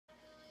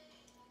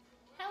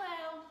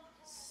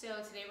So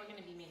today we're going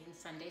to be making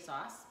Sunday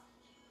sauce.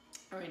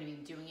 We're going to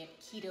be doing it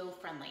keto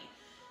friendly.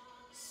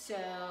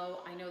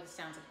 So I know this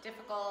sounds like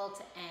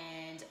difficult,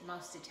 and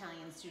most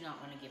Italians do not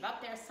want to give up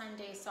their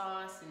Sunday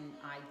sauce, and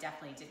I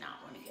definitely did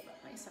not want to give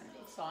up my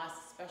Sunday sauce,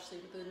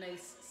 especially with a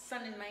nice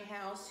son in my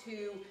house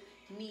who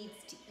needs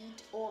to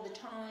eat all the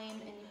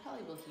time, and you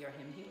probably will hear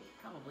him. He will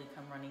probably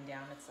come running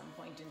down at some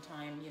point in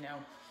time, you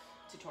know,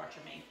 to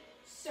torture me.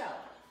 So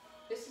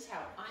this is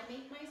how I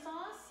make my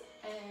sauce,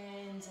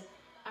 and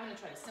I'm going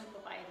to try to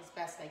simplify it as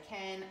best I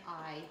can.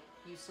 I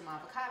use some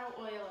avocado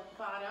oil at the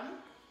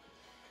bottom,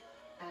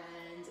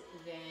 and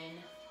then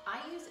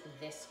I use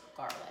this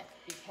garlic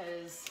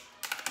because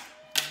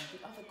the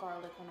other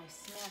garlic, when I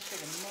smash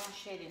it and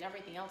mash it and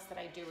everything else that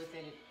I do with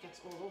it, it gets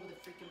all over the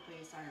freaking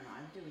place. I don't know,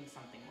 I'm doing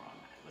something wrong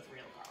with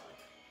real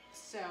garlic.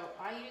 So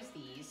I use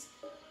these,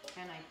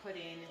 and I put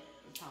in,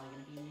 you're probably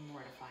going to be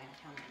mortified at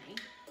how many.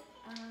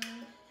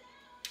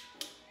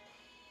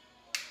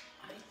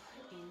 I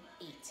put in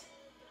 8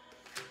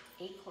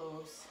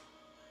 cloves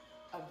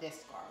of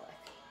this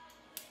garlic.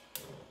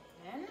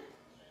 Then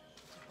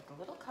put the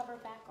little cover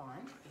back on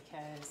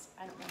because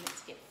I don't want it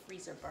to get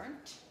freezer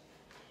burnt.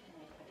 And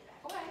I put it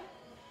back away.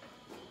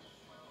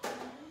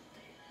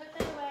 Put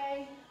that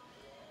away,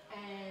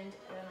 and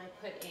then I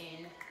put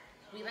in,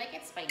 we like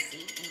it spicy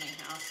in my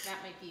house. That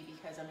might be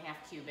because I'm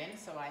half Cuban,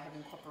 so I have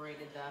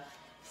incorporated the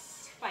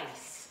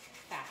spice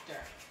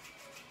factor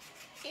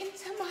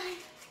into my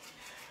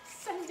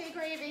Sunday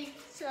gravy.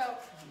 So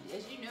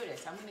as you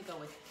notice, I'm gonna go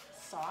with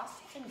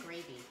sauce and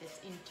gravy this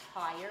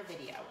entire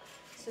video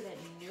so that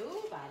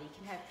nobody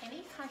can have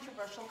any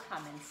controversial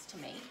comments to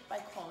make by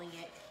calling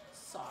it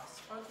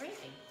sauce or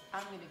gravy.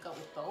 I'm gonna go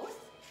with both,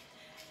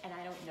 and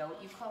I don't know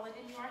what you call it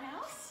in your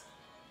house.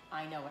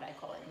 I know what I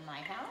call it in my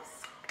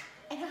house,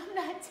 and I'm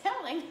not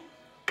telling.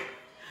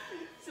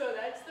 So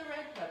that's the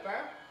red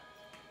pepper.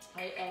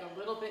 I add a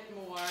little bit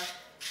more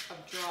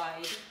of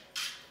dried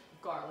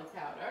garlic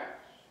powder,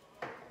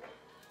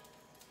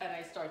 and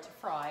I start to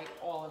fry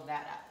all of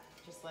that up.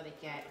 Just let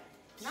it get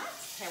not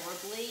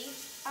terribly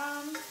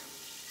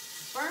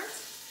burnt,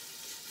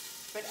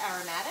 but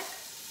aromatic,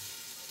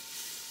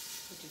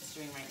 which it's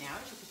doing right now.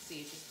 As you can see,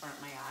 it just burnt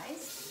my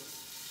eyes.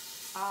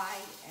 I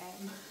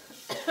am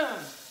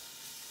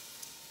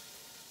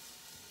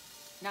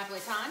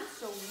Napolitan,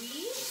 so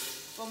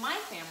well, my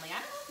family, I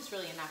don't know if it's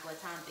really a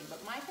Napolitan thing,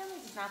 but my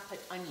family does not put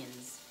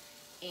onions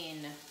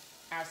in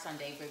our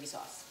Sunday gravy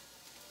sauce.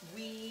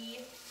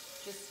 We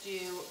just do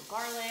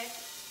garlic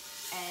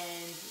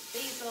and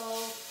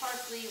basil,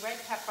 parsley, red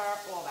pepper,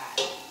 all that.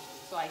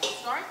 So I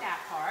start that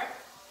part.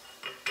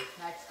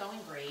 That's going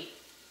great.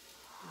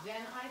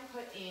 Then I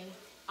put in,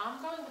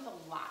 I'm going with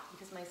a lot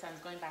because my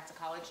son's going back to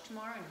college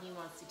tomorrow and he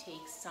wants to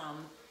take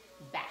some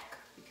back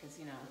because,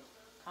 you know,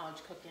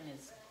 college cooking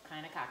is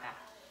kind of caca.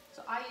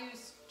 So I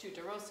use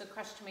tutti-rossa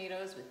crushed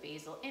tomatoes with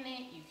basil in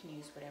it. You can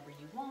use whatever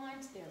you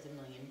want. There's a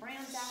million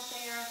brands out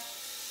there.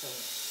 So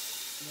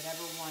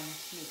whatever one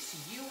makes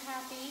you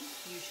happy,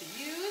 you should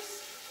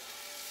use.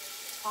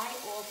 I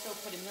also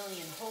put a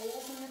million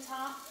holes in the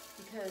top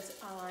because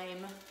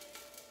I'm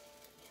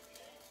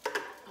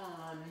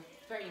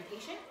very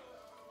impatient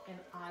and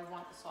I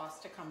want the sauce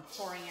to come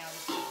pouring out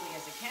as quickly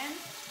as it can.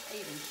 I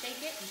even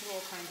shake it and do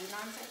all kinds of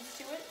nonsense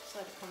to it so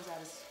that it comes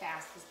out as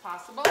fast as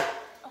possible.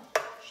 Oh,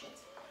 shit.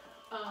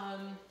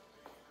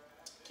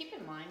 Keep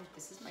in mind,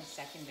 this is my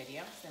second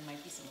video, so there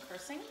might be some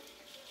cursing.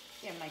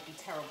 There might be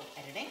terrible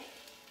editing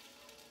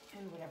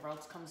and whatever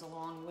else comes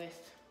along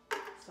with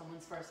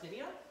someone's first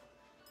video.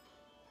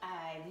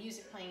 I have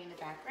music playing in the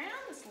background.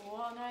 This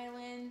Long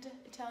Island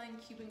Italian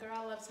Cuban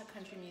girl loves her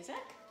country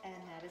music, and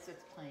that is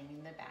what's playing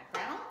in the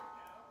background.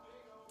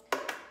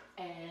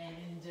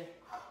 And,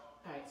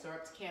 all right, so we're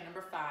up to can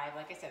number 5.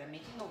 Like I said, I'm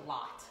making a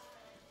lot.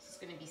 This is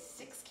gonna be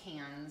 6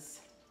 cans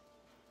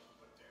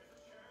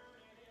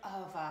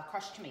of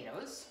crushed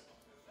tomatoes.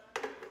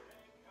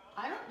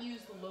 I don't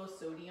use the low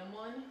sodium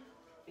one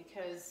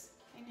because,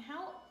 and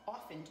how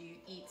often do you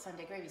eat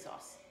Sunday gravy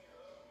sauce?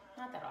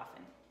 Not that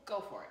often.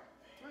 Go for it.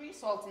 Throw your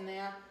salt in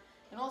there.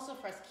 And also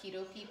for us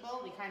keto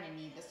people, we kind of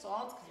need the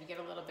salt because we get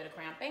a little bit of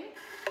cramping.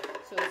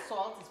 So the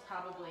salt is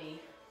probably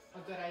a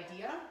good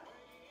idea.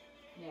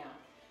 Now,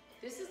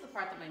 this is the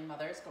part that my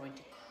mother is going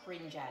to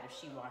cringe at if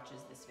she watches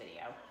this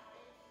video.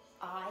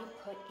 I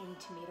put in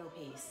tomato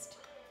paste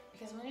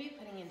because I'm going to be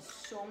putting in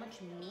so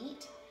much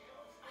meat.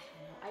 I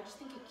don't know, I just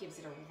think it gives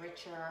it a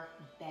richer,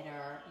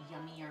 better,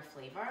 yummier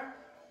flavor.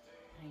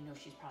 I know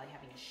she's probably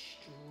having a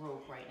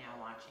stroke right now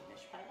watching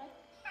this. She's probably like,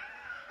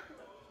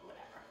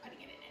 whatever, I'm putting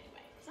it in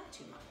anyway. It's not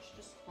too much,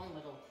 just one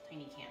little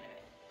tiny can of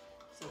it.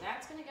 So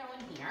that's gonna go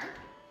in here.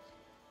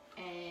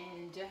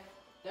 And,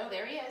 oh,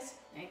 there he is.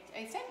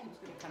 I said he was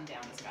gonna come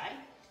down, this guy.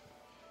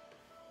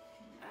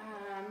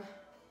 All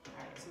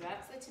right, so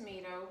that's the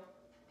tomato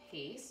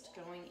paste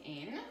going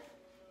in.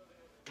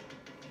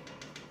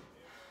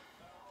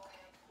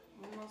 Okay,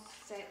 almost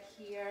set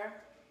here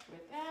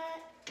with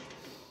that.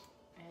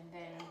 And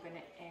then I'm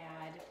gonna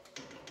add a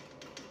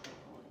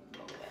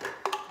little bit.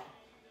 Okay.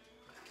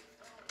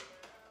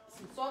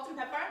 Some salt and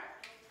pepper.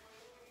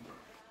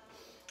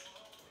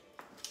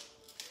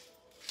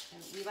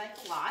 we like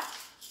a lot.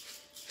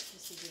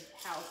 This is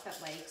a house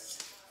that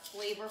likes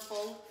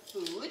flavorful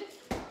food.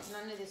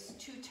 None of this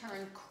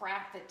two-turn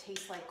crap that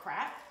tastes like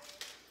crap.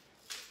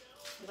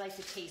 We like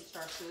to taste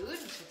our food, we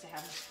like to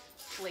have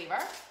flavor.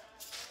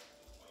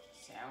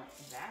 So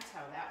that's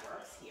how that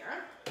works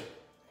here.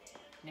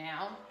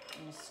 Now, I'm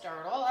gonna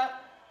stir it all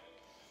up.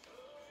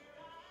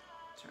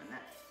 Turn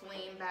that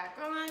flame back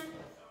on.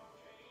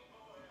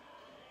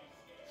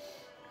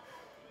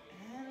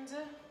 And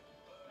it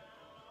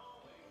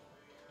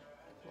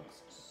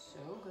looks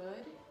so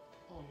good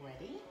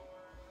already.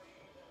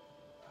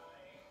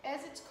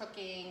 As it's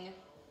cooking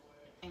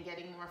and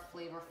getting more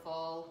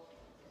flavorful,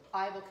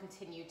 I will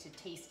continue to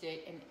taste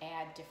it and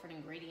add different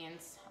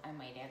ingredients. I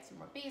might add some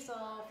more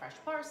basil, fresh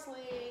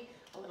parsley,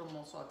 a little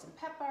more salt and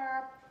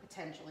pepper,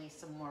 potentially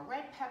some more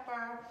red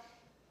pepper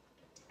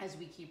as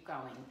we keep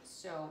going.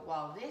 So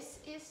while this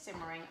is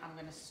simmering, I'm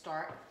gonna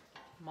start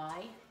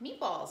my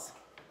meatballs.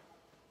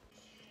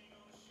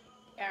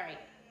 All right,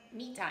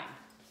 meat time.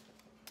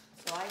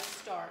 So I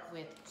start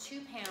with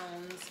 2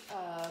 pounds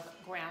of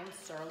ground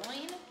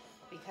sirloin,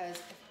 because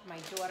if my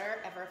daughter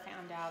ever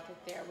found out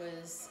that there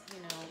was,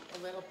 you know,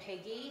 a little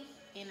piggy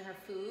in her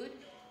food,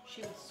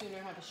 she would sooner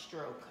have a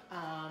stroke.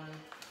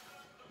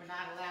 We're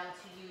not allowed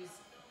to use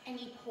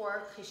any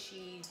pork because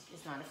she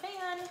is not a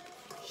fan.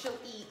 She'll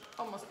eat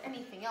almost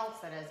anything else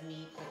that has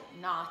meat, but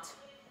not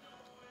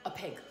a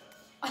pig.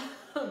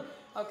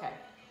 Okay,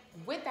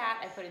 with that,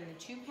 I put in the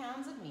 2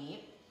 pounds of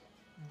meat.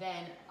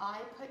 Then I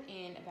put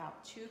in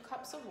about 2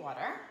 cups of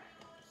water,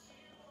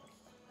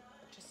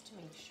 just to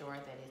make sure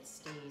that it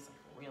stays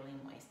really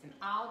moist. And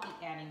I'll be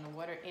adding the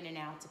water in and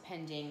out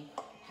depending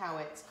how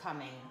it's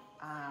coming,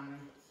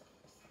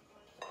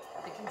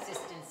 the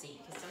consistency.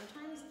 Because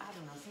sometimes, I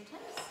don't know,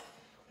 sometimes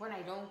when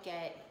I don't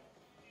get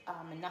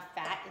enough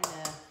fat in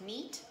the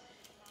meat,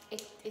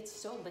 it's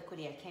so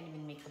liquidy I can't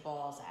even make the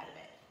balls out of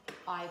it.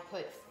 I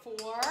put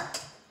 4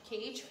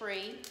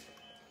 cage-free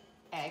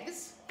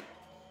eggs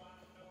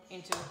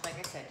into, like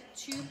I said,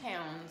 2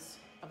 pounds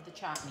of the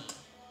chopped meat.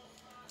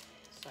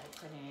 So I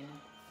put in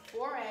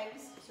 4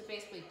 eggs, so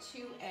basically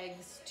 2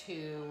 eggs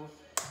to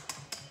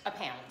a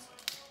pound,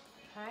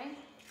 okay?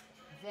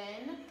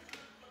 Then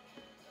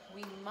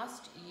we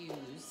must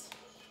use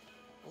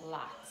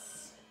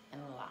lots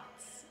and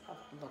lots of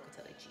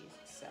locatelli cheese.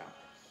 So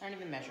I don't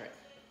even measure it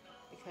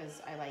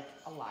because I like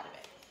a lot of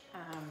it. I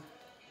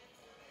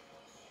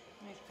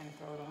just kind of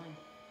throw it all in.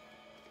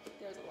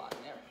 There's a lot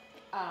in there.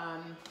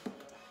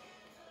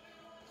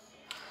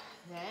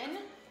 Then,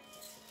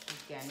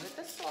 again with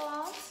the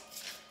salt,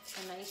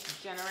 a nice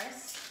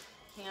generous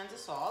cans of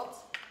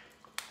salt,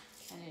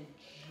 and a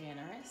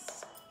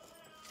generous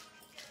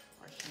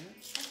portion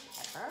of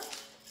pepper,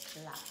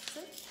 lots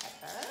of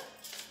pepper.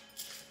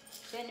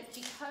 Then,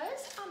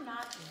 because I'm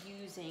not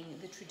using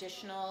the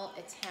traditional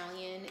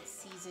Italian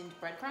seasoned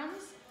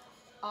breadcrumbs,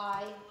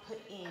 I put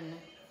in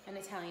an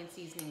Italian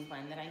seasoning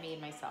blend that I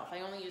made myself. I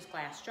only use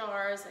glass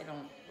jars. I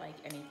don't like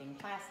anything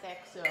plastic,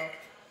 so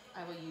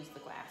I will use the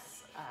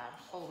glass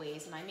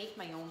always. And I make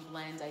my own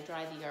blend. I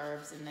dry the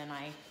herbs and then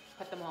I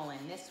put them all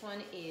in. This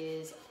one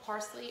is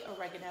parsley,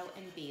 oregano,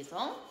 and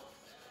basil.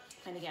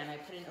 And again, I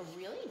put in a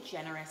really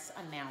generous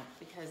amount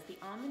because the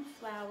almond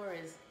flour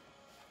is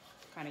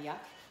kind of yuck,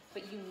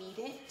 but you need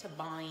it to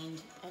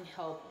bind and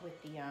help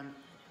with the, oh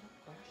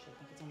gosh, I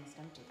think it's almost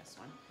empty, this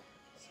one.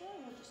 So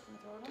we're just gonna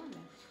throw it on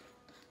there.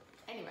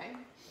 Anyway,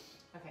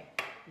 okay,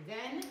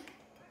 then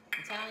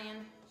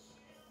Italian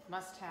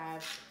must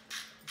have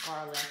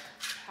garlic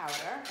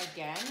powder.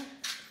 Again,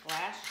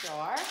 glass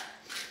jar,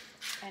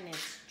 and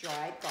it's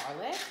dried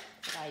garlic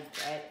that I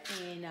get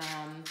in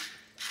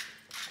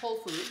Whole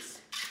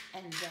Foods,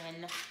 and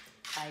then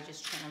I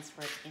just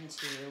transfer it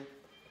into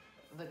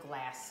the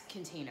glass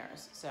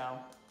containers. So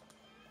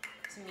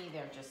to me,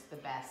 they're just the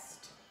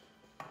best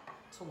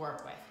to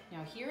work with.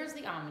 Now here's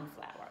the almond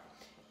flour.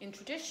 In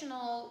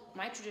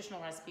my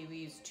traditional recipe, we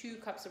use 2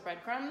 cups of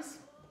breadcrumbs,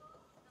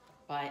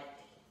 but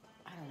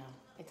I don't know,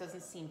 it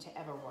doesn't seem to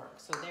ever work.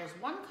 So there's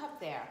 1 cup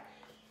there.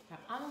 Now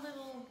I'm a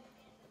little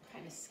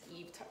kind of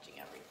skeeved touching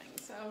everything,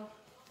 so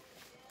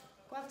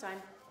glove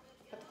time.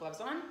 Put the gloves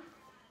on,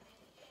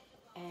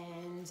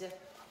 and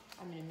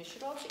I'm gonna mish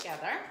it all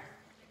together.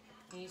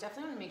 And you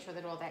definitely wanna make sure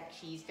that all that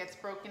cheese gets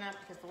broken up,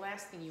 because the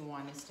last thing you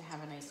want is to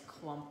have a nice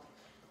clump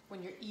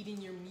when you're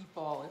eating your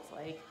meatball. It's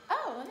like,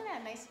 oh, look at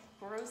that nice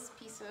gross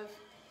piece of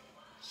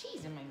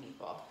cheese in my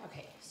meatball.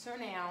 Okay, so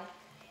now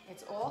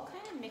it's all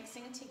kind of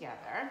mixing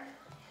together.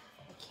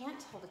 I can't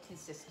tell the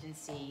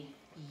consistency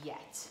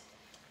yet,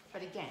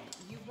 but again,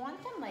 you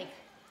want them like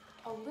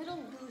a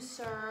little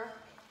looser,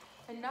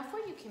 enough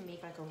where you can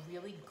make like a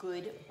really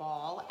good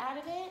ball out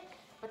of it,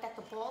 but that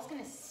the ball's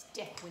gonna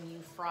stick when you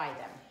fry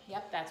them.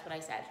 Yep, that's what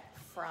I said,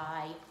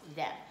 fry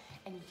them.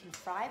 And you can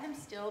fry them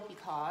still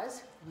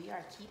because we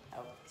are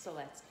keto. So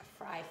let's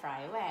fry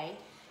away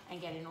and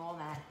get in all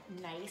that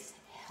nice,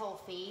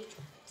 healthy,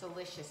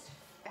 delicious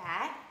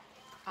fat,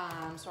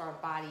 so our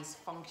bodies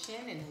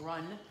function and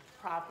run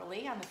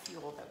properly on the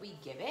fuel that we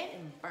give it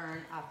and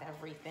burn up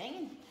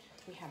everything.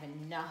 We have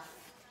enough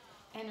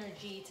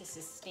energy to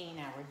sustain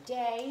our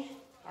day,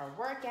 our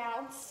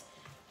workouts,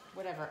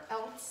 whatever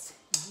else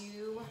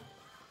you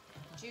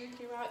do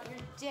throughout your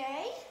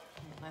day.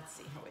 And let's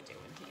see how we're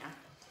doing here.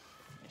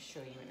 I'm going to show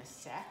you in a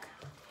sec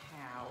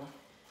how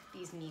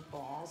these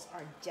meatballs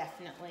are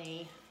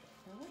definitely,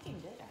 they're looking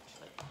good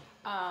actually.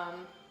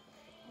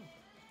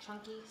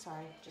 Chunky,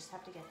 sorry, just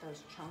have to get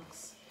those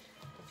chunks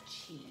of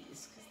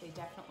cheese because they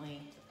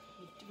definitely,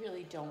 you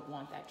really don't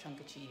want that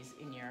chunk of cheese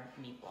in your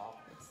meatball.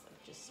 It's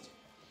like just,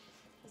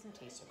 doesn't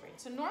taste so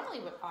great. So normally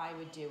what I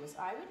would do is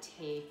I would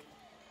take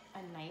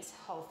a nice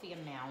healthy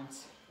amount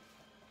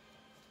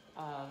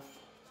of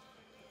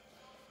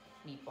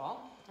meatball,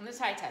 and this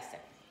is how I test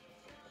it.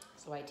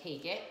 So I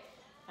take it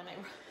and I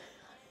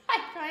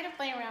try to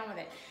play around with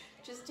it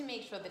just to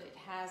make sure that it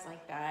has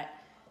like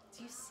that,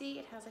 do you see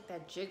it has like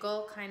that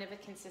jiggle kind of a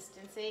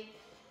consistency?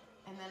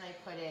 And then I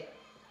put it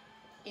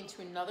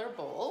into another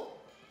bowl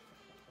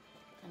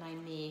and I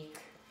make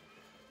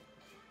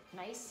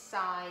nice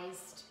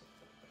sized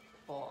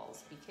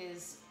balls,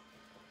 because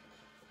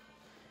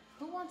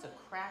who wants a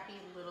crappy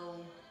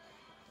little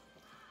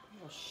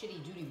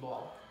shitty duty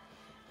ball?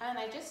 And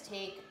I just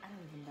take, I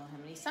don't even know how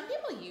many. Some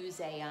people use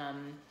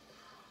an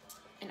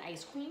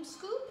ice cream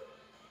scoop,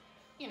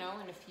 you know,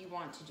 and if you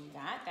want to do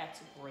that,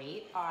 that's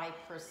great. I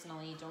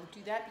personally don't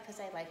do that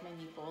because I like my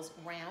meatballs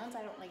round.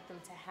 I don't like them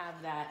to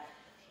have that,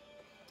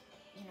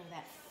 you know,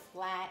 that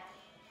flat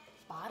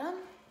bottom.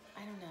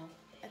 I don't know.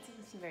 That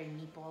doesn't seem very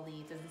meatball-y.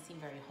 It doesn't seem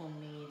very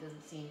homemade. It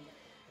doesn't seem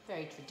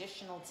very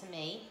traditional to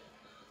me.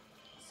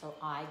 So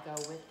I go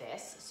with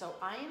this. So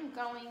I am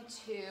going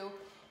to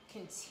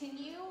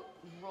continue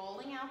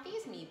rolling out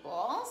these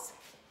meatballs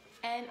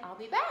and I'll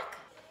be back.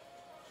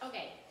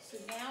 Okay, so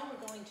now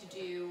we're going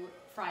to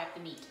fry up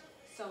the meat.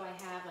 So I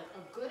have like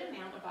a good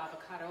amount of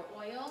avocado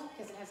oil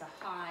because it has a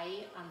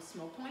high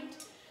smoke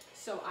point.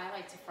 So I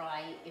like to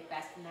fry it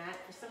best in that.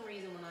 For some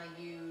reason when I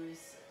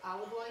use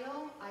olive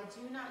oil, I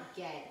do not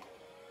get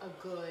a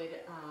good,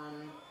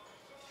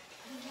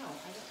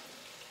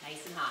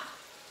 nice and hot.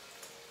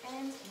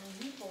 And my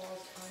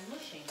meatballs are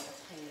mushing a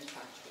tiny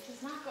touch, which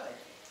is not good.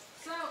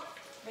 So,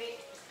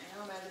 wait, I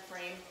know I'm out of the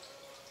frame,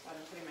 but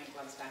I'm putting my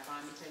gloves back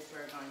on because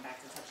we're going back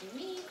to touching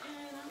meat,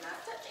 and I'm not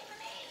touching the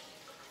meat.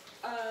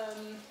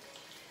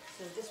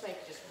 So this way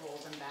I can just roll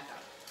them back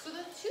up. So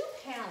the 2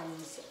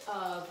 pounds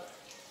of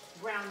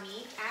ground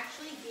meat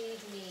actually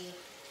gave me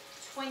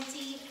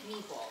 20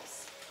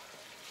 meatballs.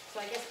 So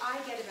I guess I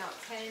get about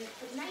 10,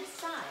 but nice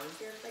size.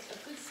 They're like a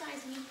good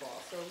size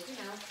meatball. So, you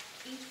know,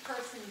 each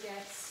person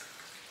gets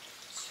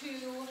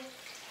 2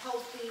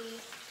 healthy,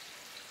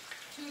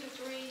 2 to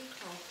 3,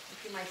 well, if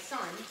you're my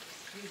son,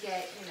 you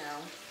get, you know,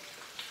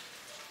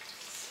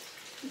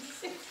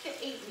 6 to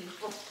 8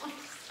 meatballs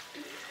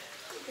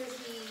because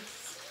he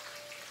eats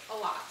a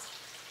lot.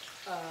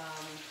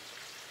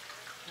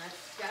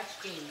 That's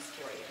James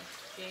for you.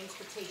 James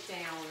could take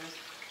down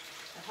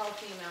a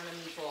healthy amount of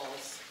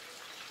meatballs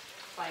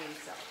by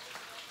himself.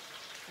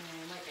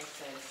 And like I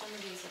said, some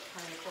of these are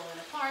kind of falling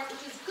apart,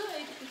 which is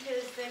good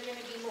because they're going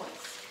to be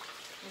moist.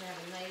 You're going to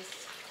have a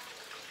nice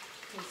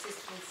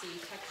consistency,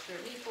 texture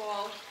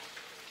meatball.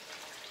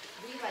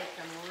 We like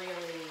them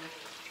really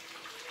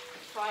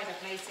fried up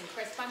nice and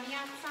crisp on the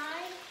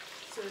outside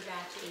so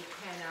that it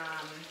can,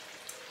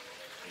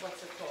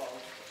 what's it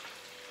called?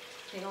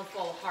 They don't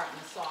fall apart in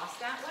the sauce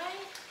that way.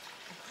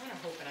 I'm kind of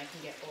hoping I can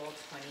get all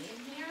 20 in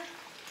here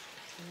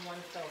in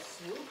one fell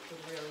swoop.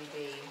 Would really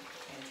be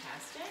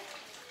fantastic.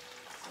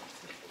 So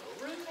let's make a little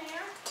room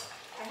there.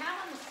 I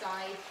have on the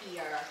side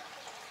here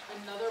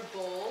another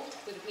bowl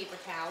with a paper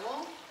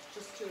towel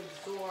just to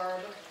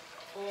absorb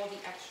all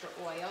the extra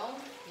oil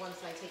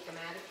once I take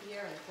them out of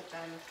here and put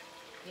them,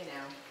 you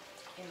know,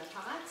 in the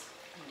pot.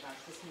 Oh my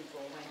gosh, this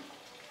meatball went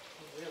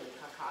really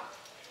caca.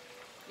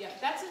 Yeah,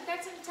 that's an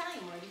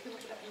Italian word. You can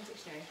look it up in the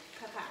dictionary.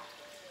 Caca.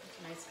 It's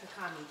a nice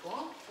caca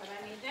meatball. But I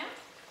made that.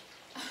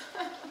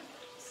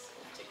 It's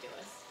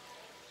ridiculous.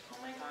 Oh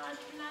my God,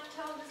 do not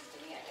tell this to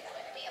me. I think I'm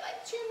gonna be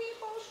like 2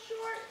 meatballs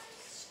short.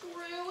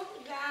 Screw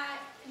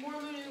that. More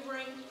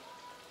maneuvering.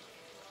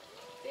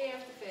 They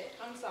have to fit.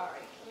 I'm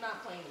sorry. I'm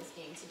not playing this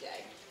game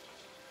today.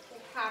 They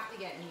have to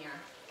get in here.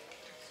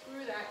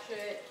 Screw that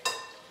shit.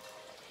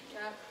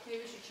 Yep,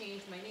 maybe we should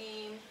change my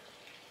name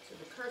to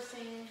the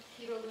cursing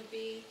Keto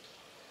Lupie,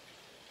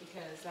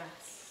 because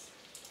that's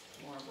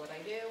more of what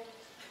I do.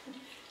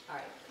 All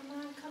right, come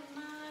on, a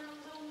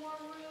little more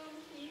room.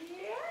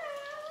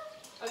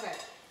 Yeah. Okay,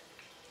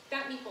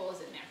 that meatball is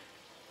in there.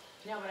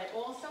 Now what I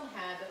also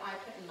have that I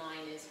put in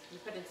mine is we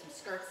put in some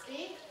skirt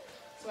steak.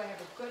 So I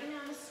have a good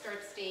amount of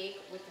skirt steak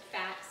with the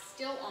fat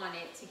still on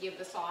it to give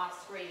the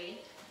sauce gravy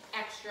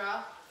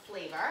extra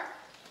flavor.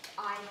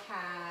 I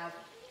have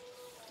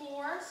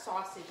 4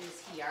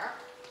 sausages here.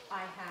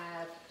 I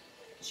have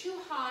 2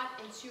 hot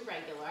and 2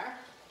 regular.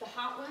 The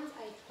hot ones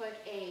I put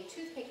a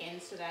toothpick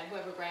in so that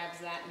whoever grabs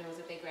that knows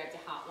that they grabbed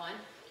a hot one.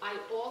 I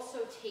also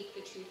take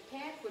the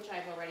toothpick, which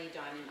I've already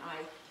done, and I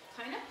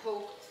kind of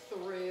poke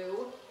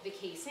through the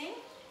casing.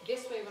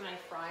 This way when I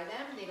fry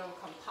them, they don't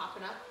come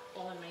popping up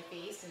all in my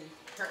face and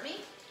hurt me.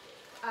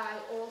 I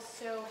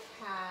also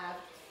have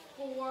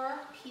 4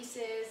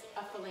 pieces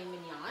of filet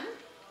mignon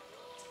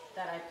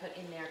that I put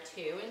in there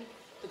too, and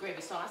the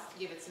gravy sauce to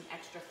give it some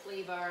extra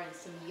flavor and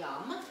some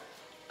yum.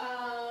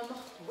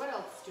 What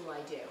else do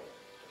I do?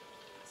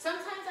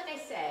 Sometimes, like I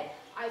said,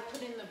 I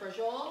put in the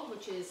brajol,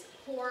 which is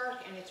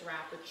pork, and it's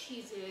wrapped with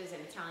cheeses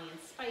and Italian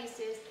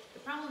spices. The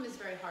problem is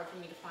very hard for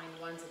me to find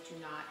ones that do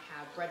not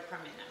have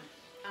breadcrumb in them.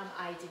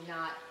 I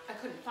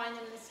couldn't find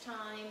them this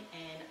time,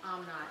 and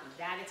I'm not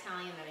that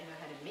Italian that I know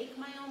how to make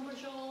my own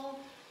brajol.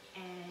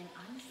 And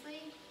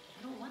honestly,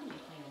 I don't want to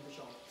make my own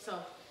brajol,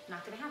 so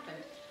not gonna happen.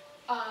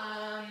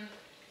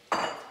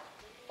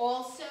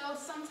 Also,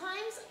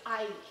 sometimes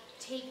I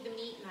take the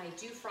meat and I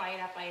do fry it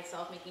up by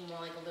itself, making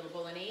more like a little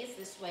bolognese.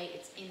 This way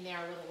it's in there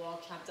a little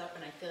all chopped up,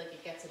 and I feel like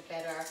it gets a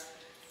better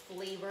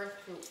flavor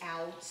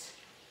throughout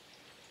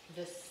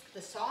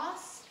the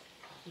sauce.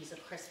 These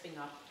are crisping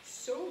up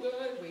so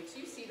good. Wait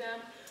till you see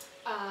them.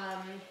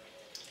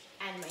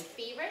 And my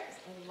favorite is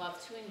I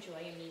love to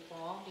enjoy a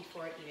meatball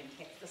before it even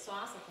hits the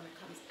sauce, like when it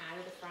comes out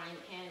of the frying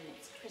pan and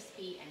it's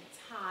crispy and it's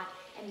hot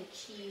and the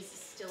cheese is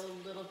still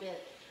a little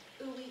bit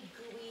ooey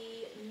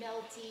gooey,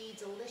 melty,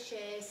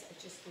 delicious. I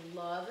just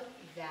love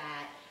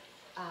that.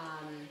 I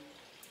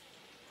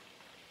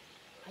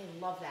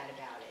love that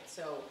about it.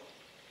 So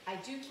I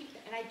do keep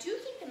them, and I do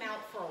keep them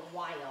out for a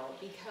while,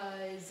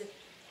 because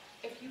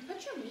if you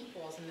put your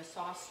meatballs in the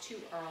sauce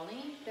too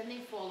early, then they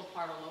fall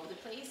apart all over the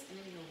place, and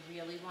then you're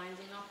really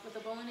winding up with a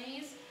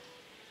bolognese.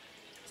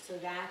 So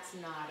that's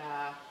not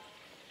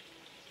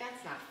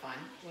fun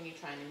when you're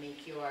trying to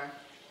make your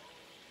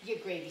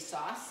gravy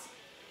sauce.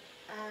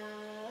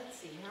 Let's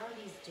see, how are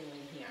these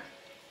doing here?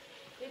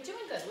 They're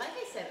doing good. Like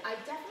I said, I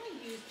definitely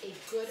used a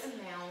good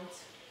amount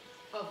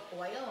of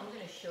oil. I'm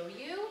going to show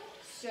you.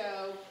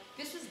 So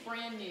this was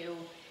brand new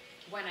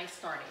when I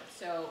started.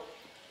 So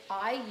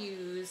I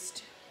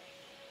used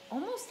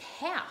almost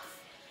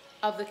half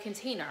of the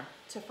container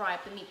to fry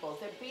up the meatballs.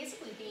 They're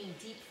basically being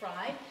deep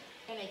fried,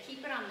 and I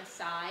keep it on the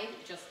side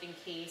just in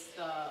case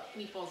the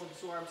meatballs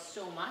absorb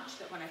so much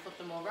that when I flip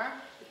them over,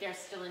 that there's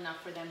still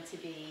enough for them to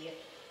be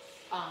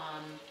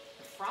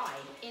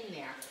fried in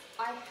there.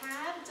 I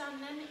have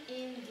done them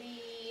in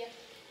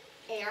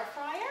the air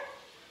fryer,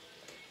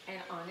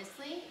 and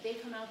honestly, they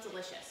come out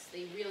delicious.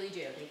 They really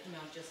do. They come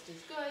out just as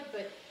good,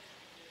 but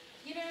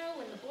you know,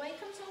 when the boy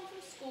comes home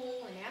from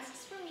school and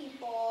asks for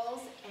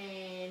meatballs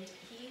and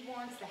he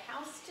wants the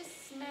house to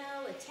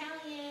smell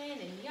Italian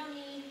and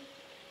yummy,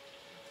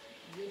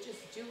 you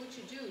just do what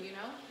you do, you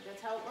know?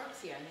 That's how it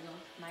works here. You know,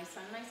 my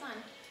son, my son.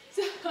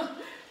 So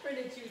we're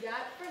gonna do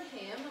that for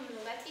him. I'm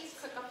gonna let these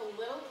cook up a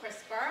little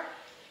crisper,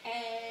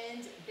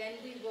 and then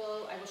I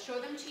will show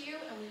them to you,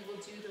 and we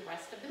will do the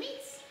rest of the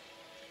meats.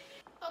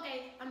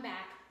 Okay, I'm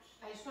back.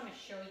 I just wanna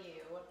show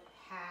you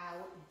how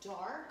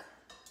dark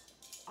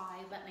I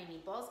let my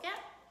meatballs get,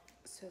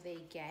 so they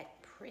get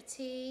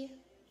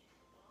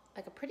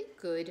like a pretty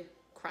good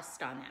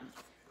crust on them.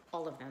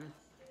 All of them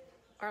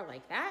are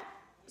like that,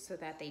 so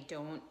that they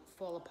don't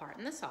fall apart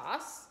in the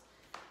sauce.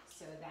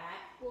 So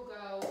that will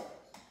go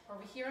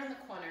over here in the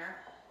corner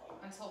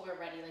until we're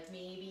ready, like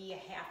maybe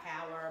a half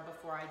hour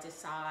before I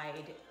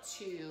decide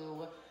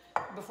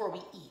before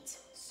we eat.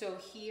 So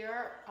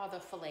here are the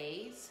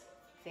fillets.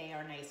 They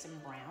are nice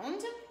and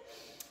browned.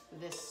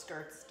 This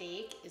skirt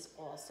steak is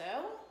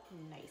also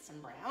nice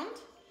and browned.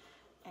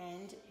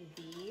 And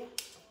the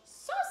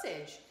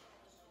sausage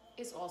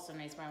is also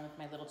nice brown with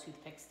my little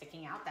toothpick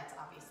sticking out. That's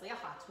obviously a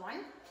hot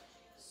one.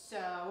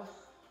 So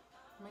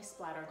my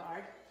splatter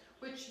guard,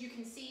 which you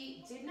can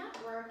see did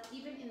not work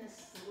even in the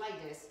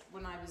slightest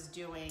when I was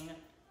doing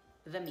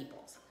the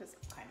meatballs, because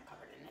it's kind of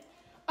covered in it.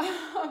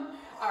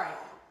 All right,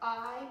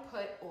 I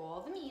put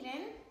all the meat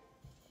in.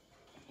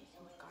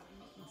 Oh my God, I'm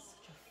making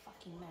such a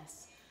fucking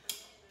mess.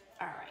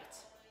 All right,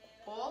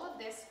 all of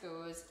this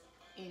goes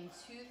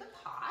into the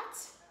pot.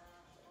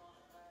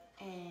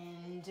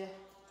 And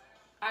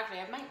actually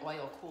I have my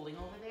oil cooling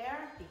over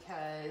there,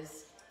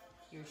 because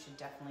you should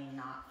definitely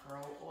not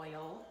throw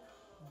oil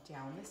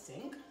down the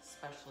sink,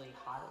 especially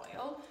hot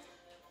oil.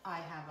 I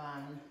have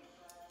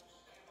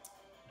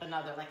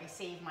I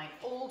save my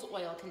old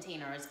oil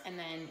containers, and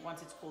then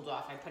once it's cooled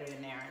off, I put it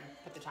in there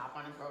and put the top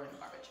on and throw it in the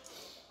garbage.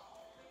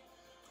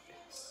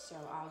 So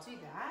I'll do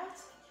that,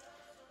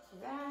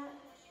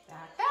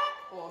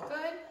 all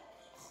good.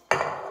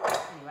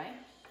 Anyway,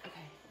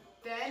 okay,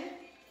 then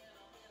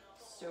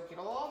soak it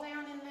all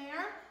down in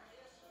there,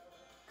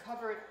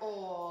 cover it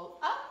all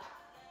up,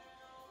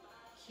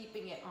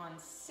 keeping it on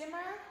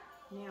simmer.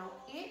 Now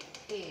it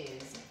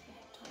is,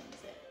 what time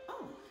is it?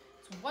 Oh,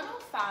 it's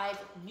 1:05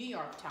 New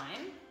York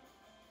time,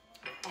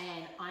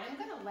 and I'm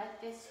gonna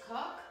let this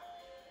cook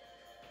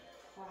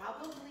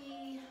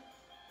probably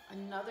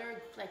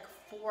another like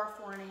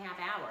 4.5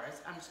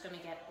 hours. I'm just gonna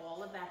get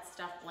all of that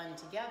stuff blended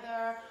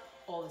together,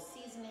 all the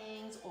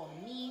seasonings, all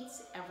the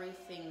meats,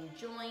 everything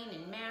join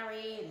and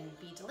marry and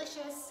be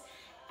delicious.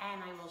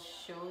 And I will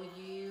show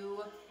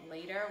you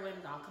later when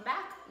I'll come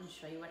back and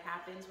show you what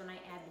happens when I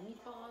add the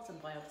meatballs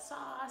and boil the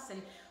sauce,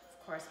 and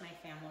of course my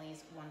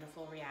family's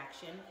wonderful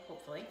reaction,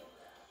 hopefully,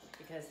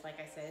 because like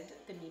I said,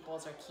 the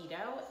meatballs are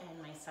keto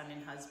and my son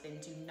and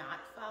husband do not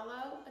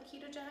follow a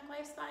ketogenic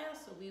lifestyle,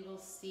 so we will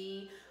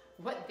see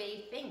what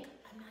they think.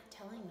 I'm not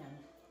telling them.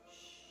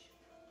 Shh.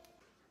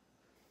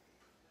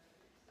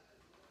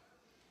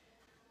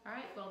 All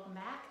right, welcome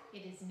back.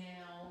 It is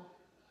now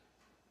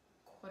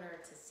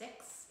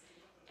 5:45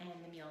 and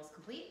the meal is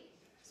complete.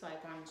 So I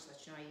wanted to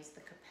let you know I used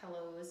the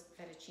Capello's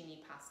fettuccine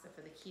pasta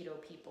for the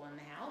keto people in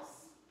the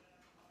house.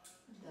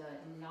 The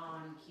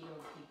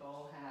non-keto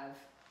people have